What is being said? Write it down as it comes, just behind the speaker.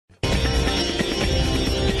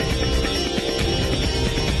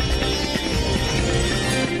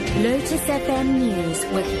SFM News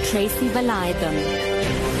with Tracy Valaydham.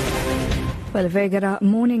 Well, a very good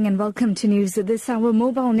morning and welcome to news. This hour,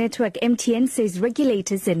 mobile network MTN says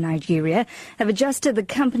regulators in Nigeria have adjusted the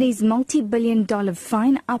company's multi-billion-dollar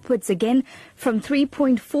fine upwards again from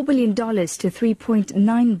 $3.4 billion to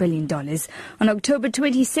 $3.9 billion. On October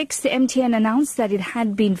 26, the MTN announced that it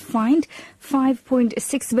had been fined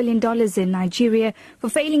 $5.6 billion in Nigeria for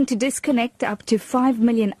failing to disconnect up to 5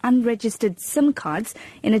 million unregistered SIM cards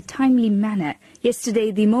in a timely manner.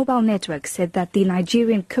 Yesterday, the mobile network said that the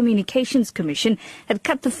Nigerian Communications Commission had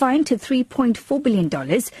cut the fine to $3.4 billion.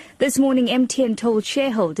 This morning, MTN told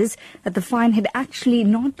shareholders that the fine had actually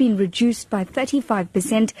not been reduced by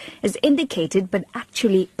 35% as indicated, but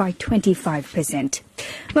actually by 25%.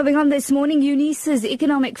 Moving on this morning, UNISA's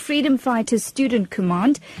Economic Freedom Fighters Student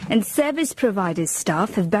Command and service providers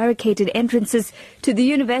staff have barricaded entrances to the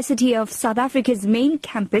University of South Africa's main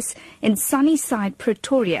campus in Sunnyside,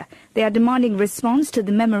 Pretoria. They are demanding response to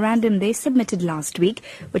the memorandum they submitted last week,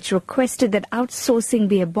 which requested that outsourcing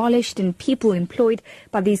be abolished and people employed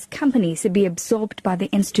by these companies be absorbed by the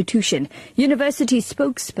institution. University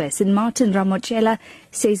spokesperson Martin Ramochela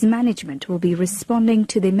says management will be responding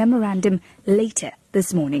to the memorandum later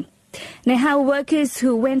this morning. Now, workers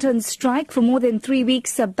who went on strike for more than 3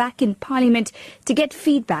 weeks are back in Parliament to get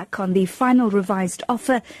feedback on the final revised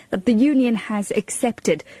offer that the union has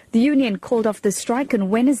accepted. The union called off the strike on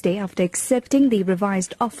Wednesday after accepting the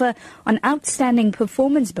revised offer on outstanding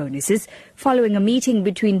performance bonuses following a meeting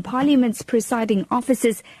between Parliament's presiding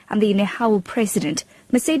officers and the NEHAWU president.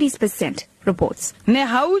 Mercedes Percent reports.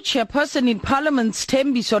 NEHAWU chairperson in Parliament's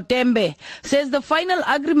Thembi Sotembe says the final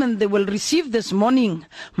agreement they will receive this morning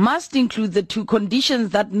must include the two conditions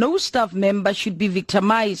that no staff member should be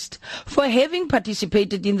victimized for having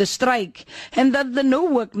participated in the strike and that the no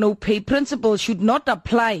work, no pay principle should not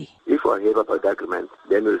apply. If we are happy about the agreement,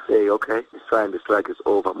 then we'll say, okay, it's fine, the strike is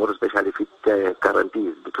over, more especially if it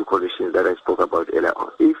guarantees the two conditions that I spoke about earlier on.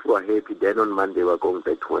 If we are happy, then on Monday we are going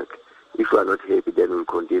back to work. If we are not happy, then we'll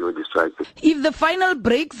continue with the strike. If the final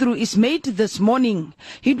breakthrough is made this morning,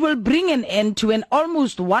 it will bring an end to an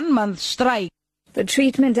almost 1 month strike. The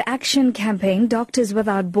Treatment Action Campaign, Doctors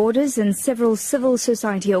Without Borders and several civil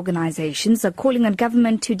society organizations are calling on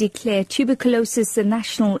government to declare tuberculosis a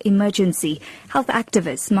national emergency. Health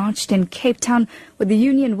activists marched in Cape Town where the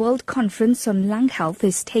Union World Conference on Lung Health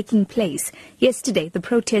is taking place. Yesterday, the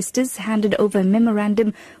protesters handed over a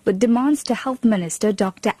memorandum with demands to Health Minister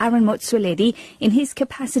Dr. Aaron Motsoaledi in his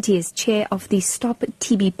capacity as chair of the Stop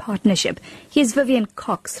TB Partnership. Here's Vivian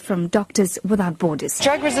Cox from Doctors Without Borders.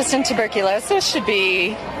 Drug-resistant tuberculosis should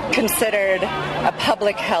be considered a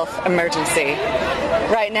public health emergency.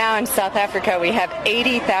 Right now in South Africa, we have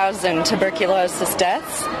 80,000 tuberculosis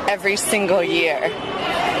deaths every single year.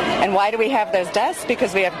 And why do we have those deaths?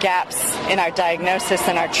 Because we have gaps in our diagnosis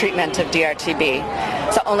and our treatment of DRTB.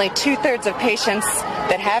 So only 2/3 of patients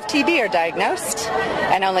that have TB are diagnosed,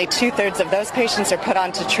 and only 2/3 of those patients are put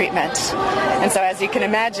onto treatment. And so as you can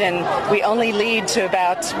imagine, we only lead to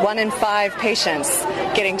about 1 in 5 patients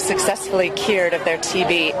getting successfully cured of their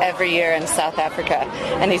TB every year in South Africa.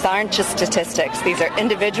 And these aren't just statistics. These are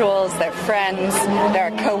individuals, they're friends,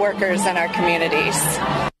 they're our co-workers in our communities.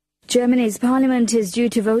 Germany's parliament is due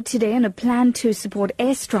to vote today on a plan to support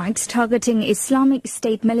airstrikes targeting Islamic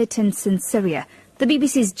State militants in Syria. The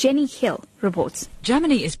BBC's Jenny Hill reports.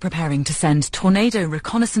 Germany is preparing to send Tornado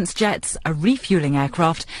reconnaissance jets, a refuelling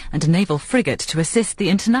aircraft and a naval frigate to assist the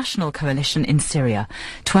international coalition in Syria.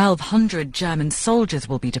 1,200 German soldiers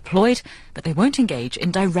will be deployed, but they won't engage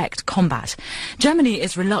in direct combat. Germany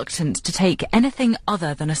is reluctant to take anything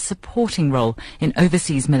other than a supporting role in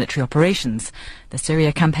overseas military operations. The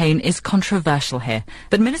Syria campaign is controversial here,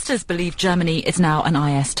 but ministers believe Germany is now an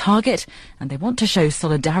IS target and they want to show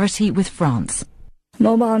solidarity with France.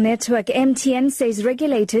 Mobile network MTN says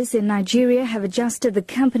regulators in Nigeria have adjusted the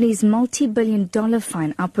company's multi-billion-dollar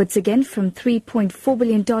fine upwards again from $3.4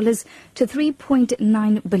 billion to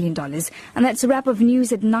 $3.9 billion. And that's a wrap of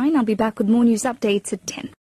news at 9. I'll be back with more news updates at 10.